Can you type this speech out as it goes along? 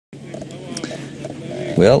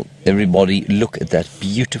Well, everybody, look at that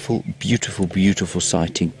beautiful, beautiful, beautiful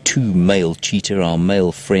sighting. 2 male cheetah, our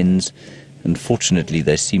male friends. Unfortunately,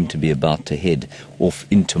 they seem to be about to head off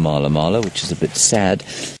into Mala Mala, which is a bit sad,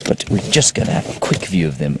 but we're just going to have a quick view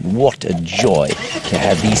of them. What a joy to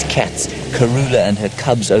have these cats, Karula and her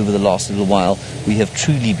cubs, over the last little while. We have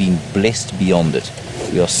truly been blessed beyond it.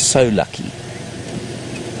 We are so lucky.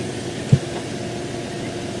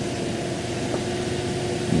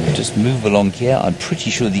 We'll just move along here. I'm pretty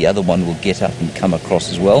sure the other one will get up and come across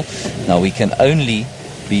as well. Now, we can only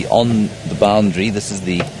be on the boundary. This is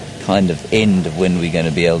the kind of end of when we're going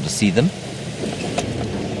to be able to see them.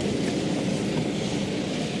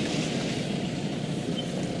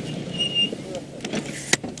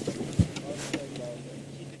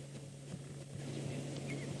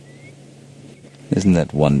 Isn't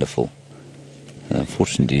that wonderful?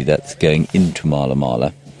 Unfortunately, that's going into Mala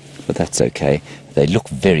Mala, but that's okay. They look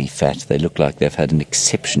very fat. They look like they've had an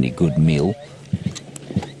exceptionally good meal.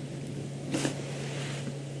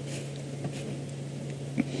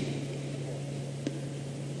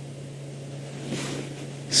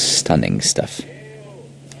 Stunning stuff.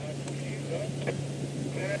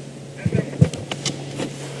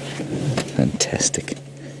 Fantastic.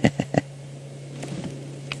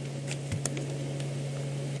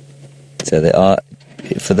 So they are,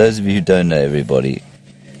 for those of you who don't know, everybody,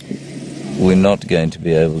 we're not going to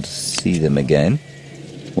be able to see them again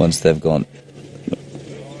once they've got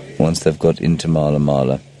into Mala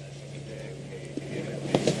Mala.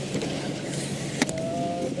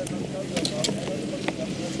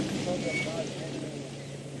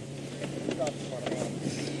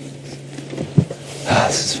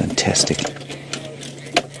 This is fantastic.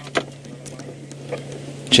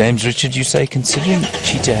 James Richard, you say, considering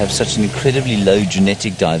cheetah have such an incredibly low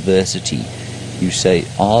genetic diversity, you say,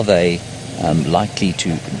 are they likely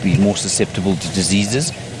to be more susceptible to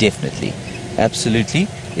diseases? Definitely. Absolutely.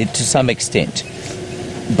 To some extent.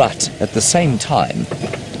 But at the same time,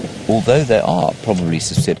 although they are probably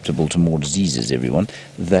susceptible to more diseases, everyone,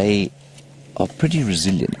 they are pretty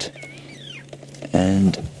resilient.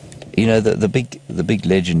 And you know, the big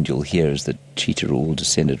legend you'll hear is that cheetah are all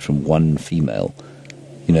descended from one female.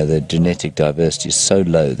 You know, their genetic diversity is so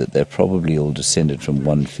low that they're probably all descended from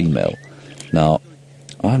one female. Now,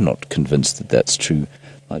 I'm not convinced that that's true.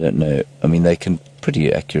 I don't know. I mean, they can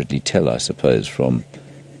pretty accurately tell, I suppose, from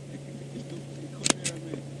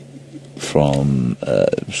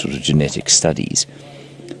sort of genetic studies.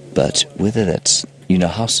 But whether that's, you know,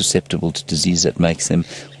 how susceptible to disease that makes them,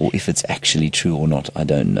 or if it's actually true or not, I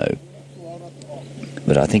don't know.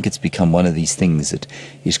 But I think it's become one of these things that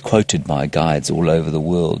is quoted by guides all over the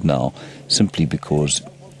world now, simply because,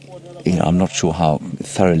 you know, I'm not sure how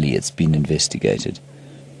thoroughly it's been investigated.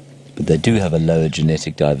 But they do have a lower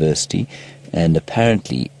genetic diversity, and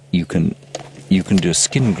apparently you can do a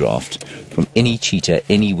skin graft from any cheetah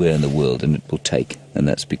anywhere in the world, and it will take. And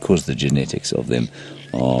that's because the genetics of them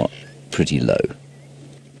are pretty low.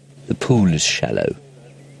 The pool is shallow.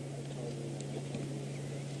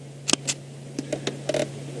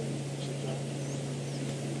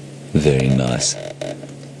 Very nice.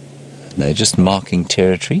 They're just marking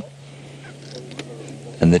territory.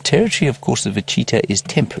 And the territory, of course, of a cheetah is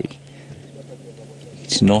temporary.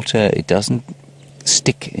 It's not it doesn't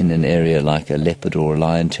stick in an area like a leopard or a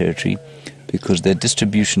lion territory, because their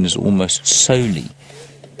distribution is almost solely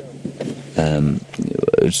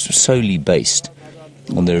based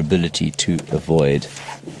on their ability to avoid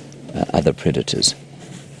other predators.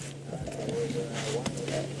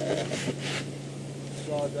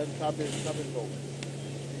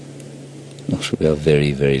 We are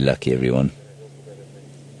very, very lucky, everyone.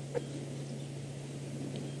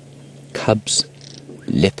 Cubs,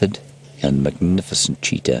 leopard, and magnificent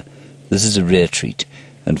cheetah. This is a rare treat,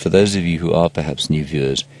 and for those of you who are perhaps new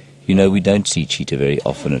viewers, you know we don't see cheetah very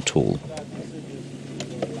often at all.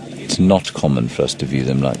 It's not common for us to view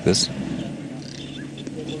them like this.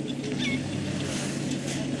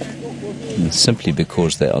 And simply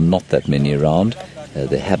because there are not that many around,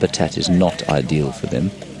 the habitat is not ideal for them.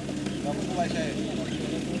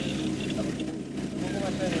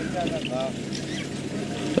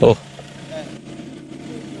 Oh,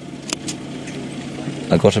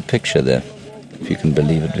 I got a picture there, if you can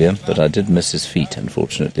believe it, Veer, but I did miss his feet,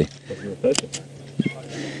 unfortunately.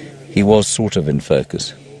 He was sort of in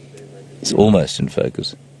focus. It's almost in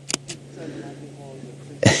focus.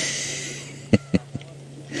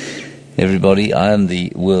 Everybody, I am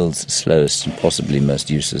the world's slowest and possibly most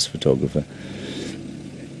useless photographer.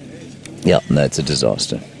 Yeah, no, it's a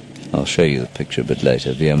disaster. I'll show you the picture a bit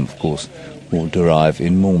later. VM, of course, or derive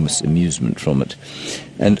enormous amusement from it.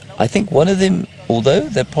 And I think one of them, although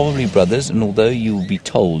they're probably brothers, and although you'll be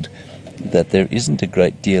told that there isn't a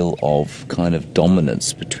great deal of kind of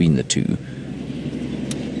dominance between the two,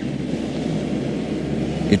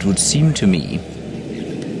 it would seem to me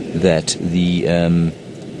that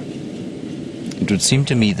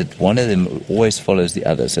one of them always follows the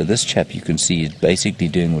other. So this chap, you can see, is basically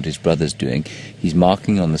doing what his brother's doing. He's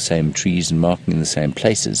marking on the same trees and marking in the same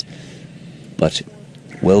places, but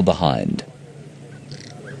well behind.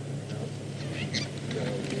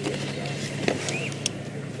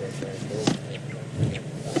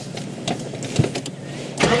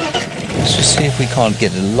 Let's just see if we can't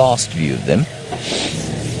get a last view of them.